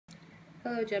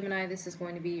Hello Gemini, this is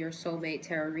going to be your soulmate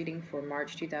tarot reading for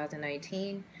March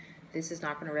 2019. This is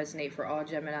not going to resonate for all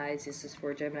Geminis. This is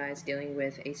for Geminis dealing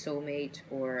with a soulmate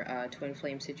or a twin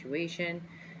flame situation.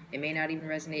 It may not even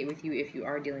resonate with you if you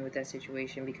are dealing with that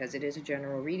situation because it is a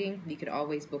general reading. You could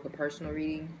always book a personal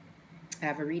reading. I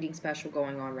have a reading special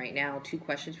going on right now, 2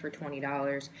 questions for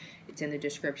 $20. It's in the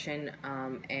description,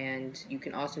 and you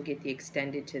can also get the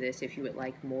extended to this if you would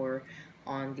like more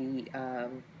on the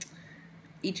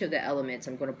each of the elements.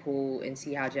 I'm going to pull and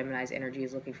see how Gemini's energy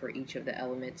is looking for each of the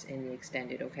elements in the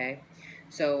extended, okay?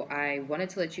 So I wanted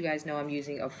to let you guys know I'm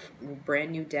using a brand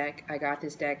new deck. I got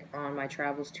this deck on my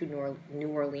travels to New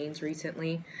Orleans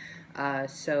recently.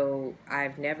 So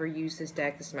I've never used this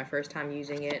deck. This is my first time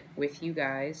using it with you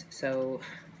guys. So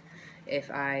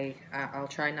if I'll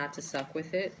try not to suck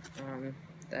with it.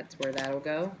 That's where that'll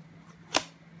go.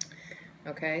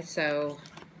 Okay, so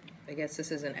I guess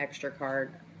this is an extra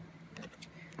card.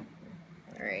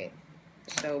 Alright,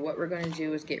 so what we're going to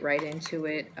do is get right into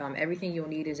it. Everything you'll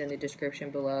need is in the description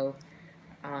below.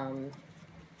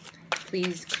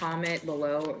 Please comment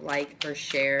below, like, or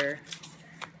share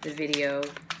the video.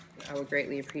 I would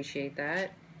greatly appreciate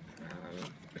that.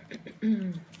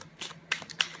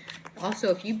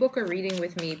 Also, if you book a reading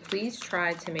with me, please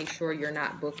try to make sure you're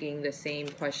not booking the same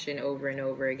question over and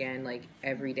over again, like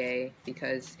every day,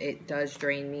 because it does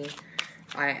drain me.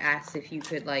 I asked if you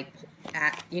could, like,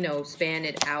 span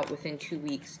it out within 2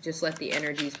 weeks. Just let the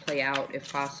energies play out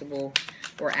if possible,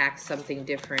 or ask something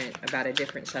different about a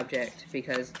different subject,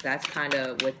 because that's kind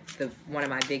of what one of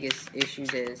my biggest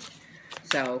issues is.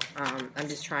 So I'm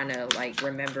just trying to, like,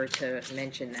 remember to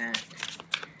mention that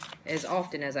as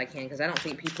often as I can, because I don't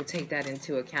think people take that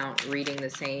into account. Reading the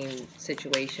same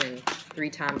situation 3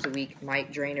 times a week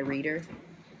might drain a reader.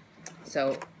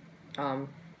 So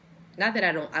not that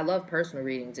I love personal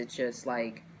readings, it's just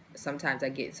like sometimes I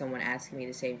get someone asking me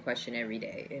the same question every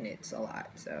day and it's a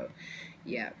lot. So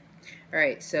yeah.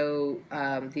 Alright, so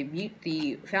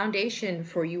the foundation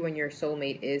for you and your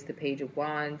soulmate is the Page of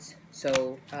Wands.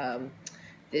 So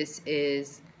this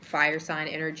is fire sign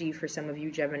energy for some of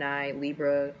you, Gemini,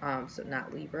 Libra, so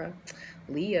not Libra,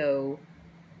 Leo.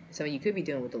 Some of you could be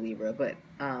dealing with the Libra, but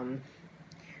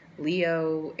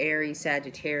Leo, Aries,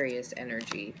 Sagittarius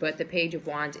energy. But the Page of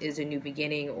Wands is a new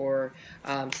beginning, or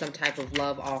some type of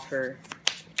love offer,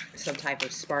 some type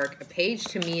of spark. A page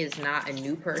to me is not a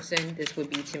new person. This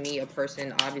would be to me a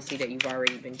person obviously that you've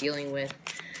already been dealing with,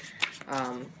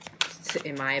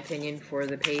 in my opinion, for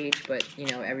the page, but you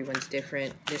know, everyone's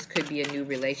different. This could be a new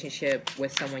relationship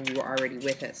with someone you were already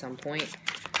with at some point.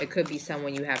 It could be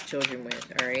someone you have children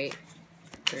with. All right,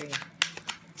 3.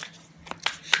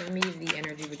 Show me the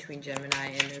energy between Gemini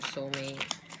and their soulmate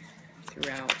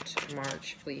throughout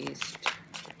March, please.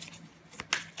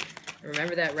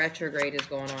 Remember that retrograde is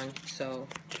going on, so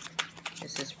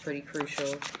this is pretty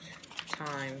crucial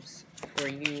times for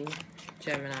you,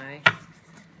 Gemini.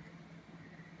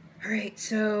 Alright,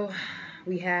 so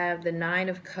we have the 9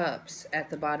 of Cups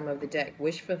at the bottom of the deck.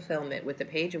 Wish fulfillment with the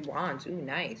Page of Wands. Ooh,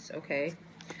 nice. Okay.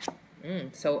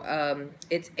 So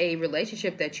it's a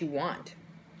relationship that you want.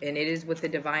 And it is with the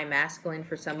Divine Masculine.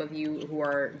 For some of you who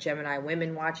are Gemini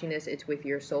women watching this, it's with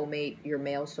your soulmate, your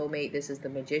male soulmate. This is the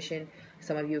Magician.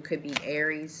 Some of you could be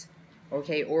Aries,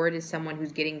 okay? Or it is someone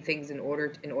who's getting things in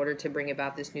order to bring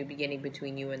about this new beginning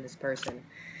between you and this person.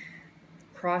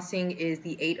 Crossing is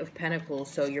the 8 of Pentacles,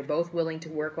 so you're both willing to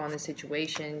work on the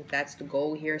situation. That's the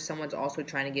goal here. Someone's also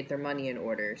trying to get their money in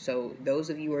order. So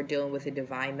those of you who are dealing with a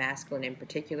Divine Masculine in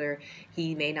particular,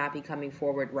 he may not be coming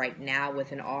forward right now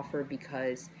with an offer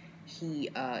because he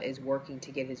is working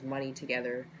to get his money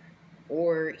together,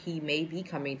 or he may be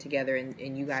coming together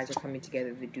and you guys are coming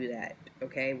together to do that.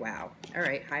 Okay, wow. All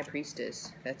right, High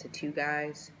Priestess. That's a 2,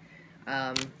 guys.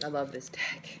 I love this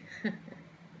deck.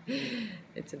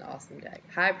 It's an awesome deck.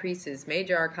 High Priestess,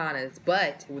 Major Arcanas.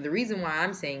 But the reason why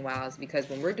I'm saying wow is because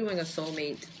when we're doing a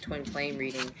soulmate twin flame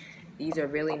reading, these are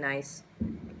really nice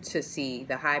to see,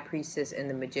 the High Priestess and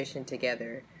the Magician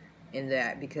together in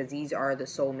that, because these are the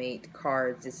soulmate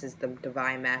cards. This is the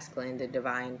Divine Masculine, the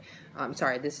Divine,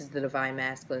 this is the Divine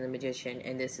Masculine, the Magician,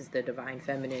 and this is the Divine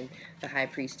Feminine, the High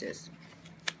Priestess.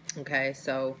 Okay,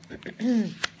 so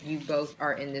you both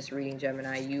are in this reading,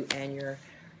 Gemini, you and your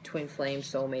twin flame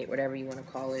soulmate, whatever you want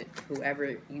to call it,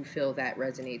 whoever you feel that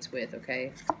resonates with,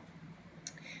 okay?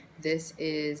 This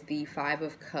is the 5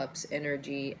 of Cups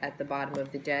energy at the bottom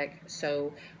of the deck.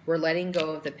 So we're letting go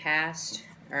of the past,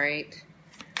 all right?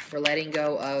 We're letting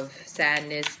go of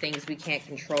sadness, things we can't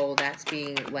control. That's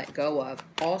being let go of.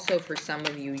 Also, for some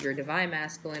of you, your Divine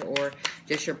Masculine or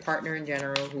just your partner in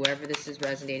general, whoever this is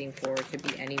resonating for, it could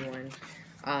be anyone.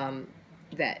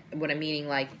 that, what I'm meaning,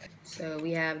 like, so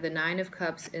we have the Nine of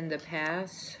Cups in the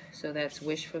past, so that's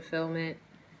wish fulfillment.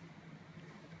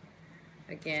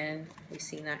 Again, we've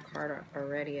seen that card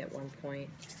already at one point.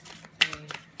 I'm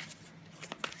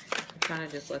trying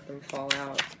to just let them fall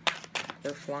out.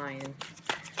 They're flying.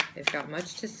 They've got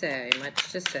much to say,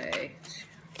 much to say.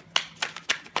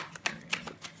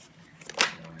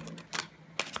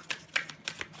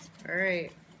 All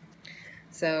right.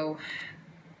 So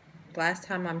last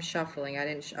time I'm shuffling, I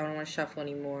don't want to shuffle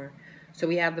anymore. So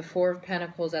we have the Four of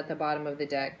Pentacles at the bottom of the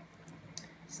deck.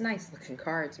 It's nice looking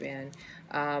cards, man.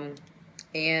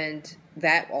 And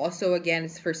that also, again,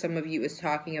 for some of you, is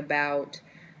talking about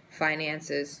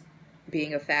finances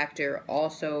being a factor.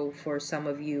 Also, for some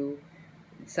of you,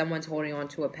 someone's holding on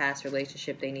to a past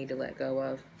relationship they need to let go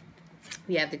of.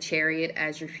 We have the Chariot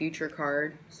as your future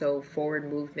card, so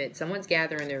forward movement. Someone's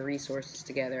gathering their resources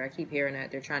together. I keep hearing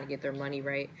that. They're trying to get their money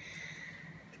right.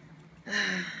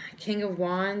 King of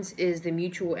Wands is the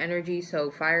mutual energy, so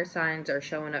fire signs are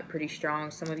showing up pretty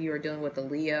strong. Some of you are dealing with a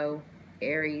Leo,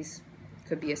 Aries,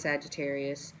 could be a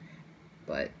Sagittarius,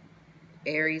 but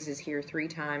Aries is here 3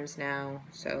 times now,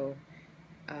 so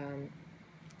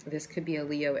this could be a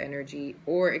Leo energy,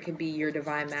 or it could be your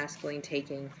divine masculine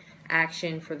taking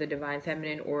action for the divine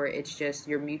feminine, or it's just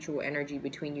your mutual energy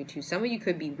between you two. Some of you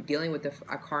could be dealing with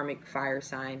a karmic fire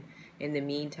sign in the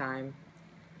meantime,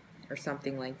 or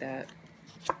something like that.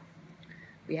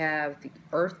 We have the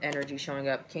Earth energy showing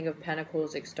up. King of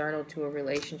Pentacles, external to a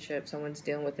relationship. Someone's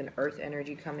dealing with an Earth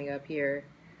energy coming up here.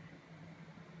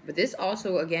 But this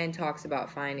also, again, talks about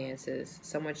finances.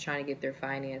 Someone's trying to get their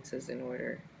finances in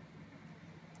order.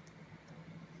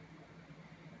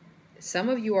 Some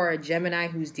of you are a Gemini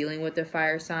who's dealing with a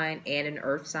fire sign and an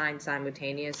Earth sign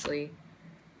simultaneously.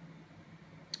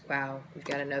 Wow, we've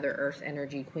got another Earth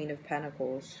energy, Queen of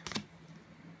Pentacles.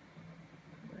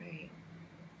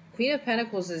 Queen of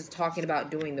Pentacles is talking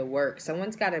about doing the work.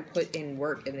 Someone's got to put in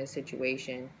work in this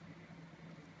situation.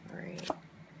 All right.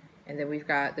 And then we've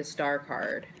got the Star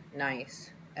card.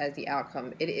 Nice. As the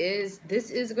outcome.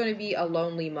 This is going to be a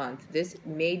lonely month. This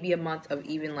may be a month of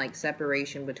even like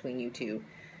separation between you two.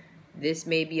 This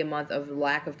may be a month of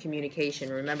lack of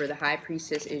communication. Remember, the High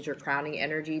Priestess is your crowning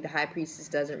energy. The High Priestess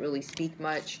doesn't really speak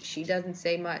much. She doesn't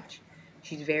say much.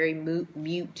 She's very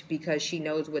mute because she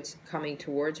knows what's coming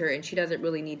towards her, and she doesn't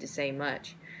really need to say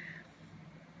much.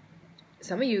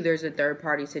 Some of you, there's a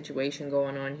third-party situation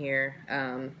going on here.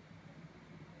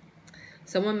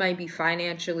 Someone might be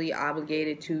financially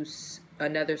obligated to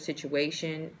another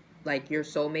situation, like your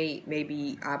soulmate may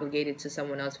be obligated to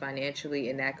someone else financially,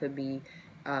 and that could be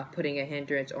putting a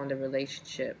hindrance on the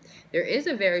relationship. There is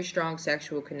a very strong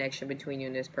sexual connection between you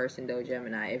and this person, though,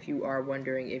 Gemini. If you are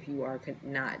wondering if you are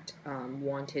not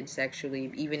wanted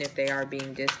sexually, even if they are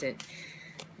being distant,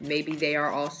 maybe they are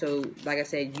also, like I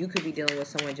said, you could be dealing with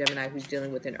someone, Gemini, who's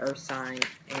dealing with an Earth sign,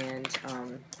 and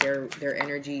their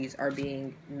energies are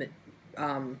being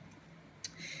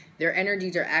their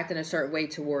energies are acting a certain way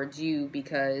towards you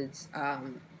because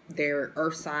their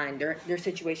Earth sign, their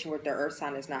situation with their Earth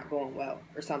sign is not going well,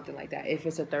 or something like that. If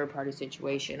it's a third-party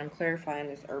situation, I'm clarifying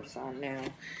this Earth sign now.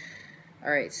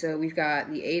 All right, so we've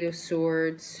got the 8 of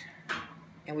Swords,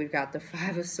 and we've got the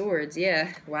 5 of Swords.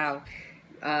 Yeah, wow.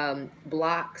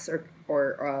 Blocks,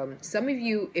 or some of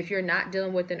you, if you're not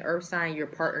dealing with an Earth sign, your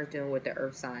partner's dealing with the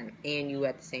Earth sign, and you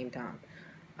at the same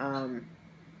time.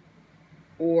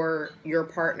 Or your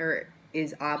partner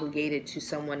is obligated to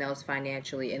someone else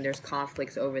financially, and there's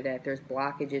conflicts over that. There's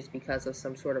blockages because of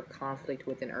some sort of conflict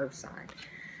with an Earth sign.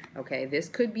 Okay, this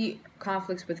could be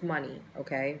conflicts with money,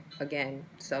 okay? Again,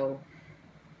 so,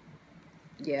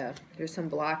 yeah, there's some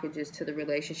blockages to the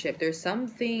relationship. There's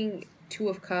something, 2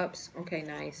 of Cups. Okay,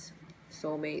 nice.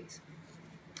 Soulmates.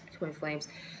 Twin Flames.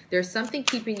 There's something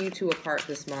keeping you two apart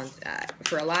this month.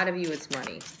 For a lot of you, it's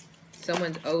money.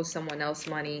 Someone owes someone else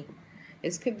money.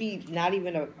 This could be not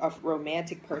even a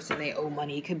romantic person they owe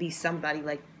money. It could be somebody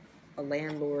like a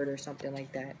landlord or something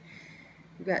like that.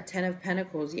 We've got 10 of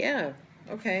Pentacles. Yeah,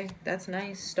 okay, that's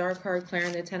nice. Star card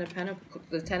clearing the 10 of Pentacles.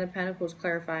 The 10 of Pentacles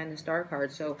clarifying the Star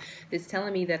card. So it's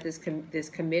telling me that this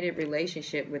committed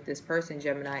relationship with this person,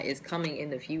 Gemini, is coming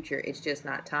in the future. It's just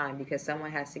not time, because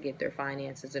someone has to get their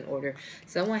finances in order.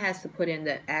 Someone has to put in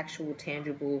the actual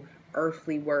tangible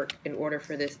earthly work in order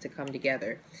for this to come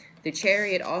together. The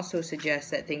Chariot also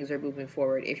suggests that things are moving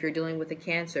forward. If you're dealing with a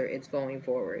Cancer, it's going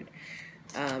forward.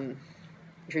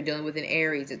 If you're dealing with an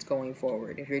Aries, it's going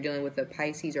forward. If you're dealing with a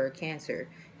Pisces or a Cancer,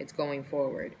 it's going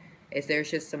forward. If there's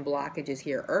just some blockages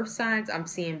here. Earth signs, I'm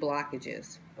seeing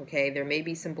blockages. Okay, there may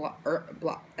be some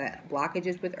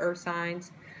blockages with Earth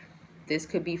signs. This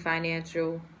could be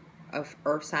financial.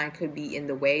 earth sign could be in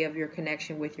the way of your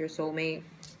connection with your soulmate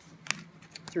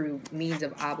through means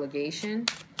of obligation.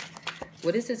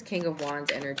 What is this King of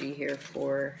Wands energy here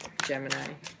for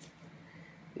Gemini?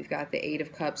 We've got the 8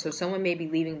 of Cups. So someone may be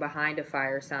leaving behind a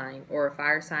fire sign, or a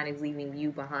fire sign is leaving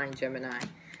you behind, Gemini.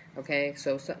 Okay,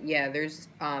 so yeah, there's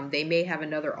they may have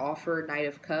another offer, Knight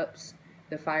of Cups,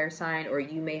 the fire sign, or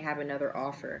you may have another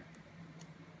offer.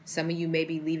 Some of you may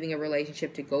be leaving a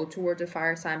relationship to go towards a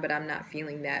fire sign, but I'm not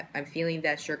feeling that. I'm feeling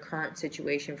that's your current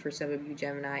situation for some of you,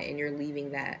 Gemini, and you're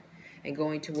leaving that and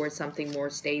going towards something more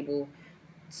stable.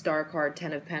 Star card,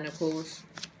 10 of Pentacles.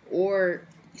 Or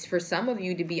for some of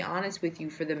you, to be honest with you,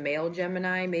 for the male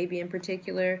Gemini, maybe in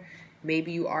particular,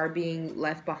 maybe you are being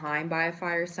left behind by a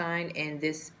fire sign, and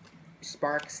this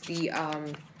sparks the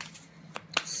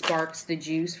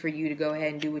juice for you to go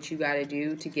ahead and do what you got to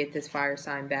do to get this fire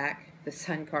sign back. The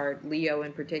Sun card, Leo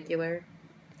in particular.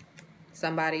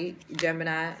 Somebody,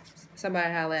 Gemini,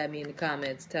 somebody holla at me in the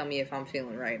comments. Tell me if I'm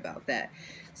feeling right about that.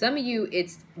 Some of you,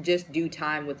 it's just due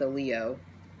time with a Leo.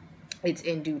 It's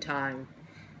in due time.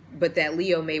 But that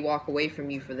Leo may walk away from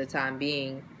you for the time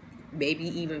being. Maybe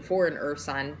even for an earth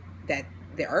sign. That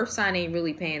the earth sign ain't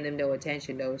really paying them no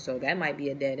attention though. So that might be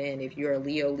a dead end. If you're a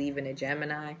Leo leaving a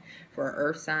Gemini for an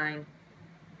earth sign.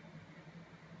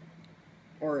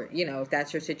 Or, you know, if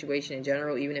that's your situation in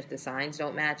general, even if the signs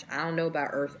don't match. I don't know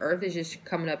about Earth. Earth is just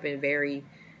coming up in very,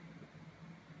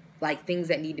 like, things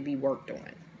that need to be worked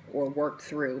on or worked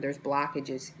through. There's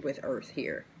blockages with Earth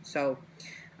here. So,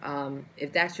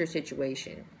 if that's your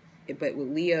situation. But with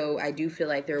Leo, I do feel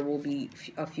like there will be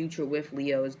a future with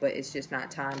Leos, but it's just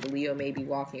not time. The Leo may be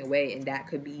walking away, and that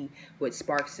could be what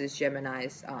sparks this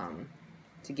Gemini's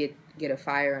to get a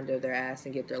fire under their ass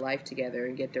and get their life together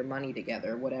and get their money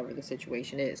together, whatever the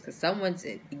situation is, because someone's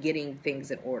getting things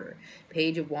in order.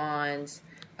 Page of Wands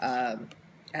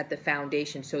at the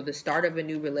foundation. So the start of a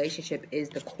new relationship is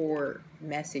the core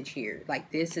message here.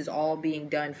 Like, this is all being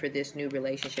done for this new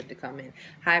relationship to come in.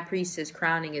 High Priestess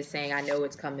crowning is saying, I know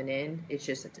it's coming in. It's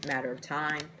just a matter of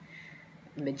time.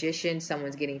 Magician,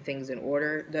 someone's getting things in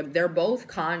order. They're both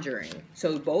conjuring,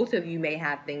 so both of you may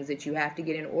have things that you have to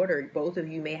get in order. Both of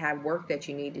you may have work that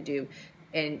you need to do,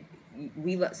 and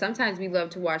sometimes we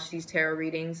love to watch these tarot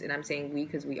readings, and I'm saying we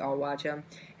because we all watch them,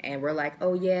 and we're like,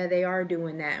 oh yeah, they are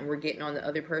doing that, and we're getting on the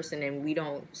other person, and we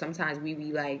don't. Sometimes we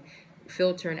be like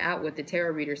filtering out what the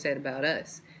tarot reader said about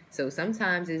us. So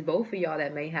sometimes it's both of y'all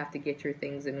that may have to get your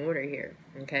things in order here.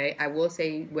 Okay, I will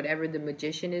say whatever the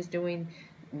magician is doing.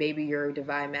 Maybe your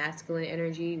divine masculine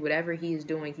energy, whatever he's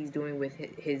doing with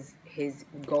his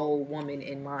goal woman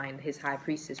in mind, his high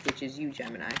priestess, which is you,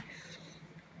 Gemini,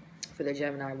 for the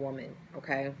Gemini woman,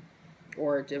 okay?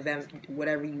 Or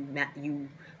whatever you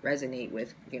resonate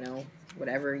with, you know,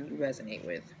 whatever you resonate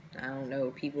with. I don't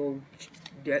know, people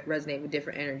resonate with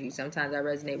different energies. Sometimes I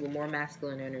resonate with more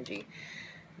masculine energy,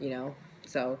 you know,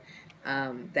 so...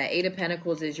 that 8 of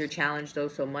Pentacles is your challenge though,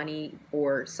 so money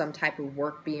or some type of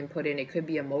work being put in. It could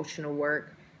be emotional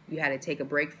work. You had to take a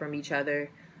break from each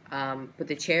other. But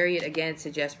the Chariot again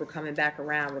suggests we're coming back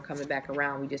around. We're coming back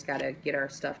around. We just got to get our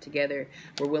stuff together.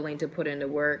 We're willing to put in the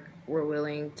work. We're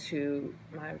willing to...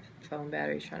 My phone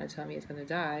battery's trying to tell me it's going to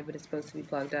die, but it's supposed to be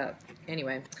plugged up.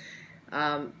 Anyway,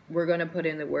 we're going to put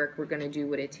in the work. We're going to do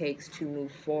what it takes to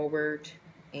move forward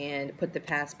and put the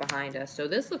past behind us. So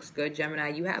this looks good, Gemini.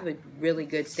 You have a really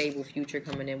good, stable future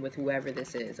coming in with whoever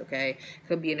this is, okay?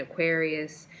 Could be an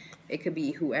Aquarius. It could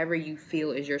be whoever you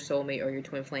feel is your soulmate or your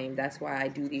twin flame. That's why I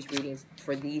do these readings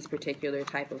for these particular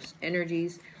type of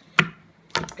energies.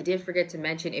 I did forget to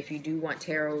mention, if you do want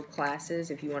tarot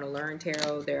classes, if you want to learn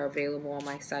tarot, they're available on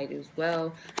my site as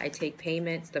well. I take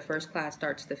payments. The first class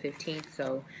starts the 15th,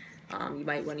 so you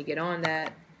might want to get on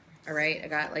that. All right, I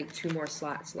got like 2 more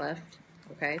slots left.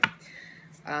 Okay,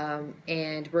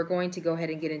 and we're going to go ahead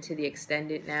and get into the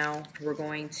extended now. We're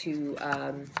going to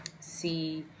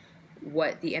see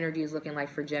what the energy is looking like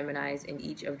for Geminis in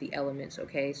each of the elements,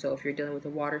 okay? So if you're dealing with a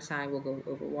water sign, we'll go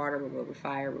over water, we'll go over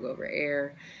fire, we'll go over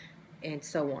air, and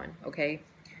so on, okay?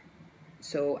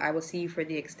 So I will see you for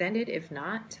the extended. If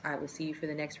not, I will see you for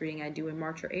the next reading I do in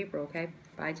March or April, okay?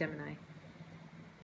 Bye, Gemini.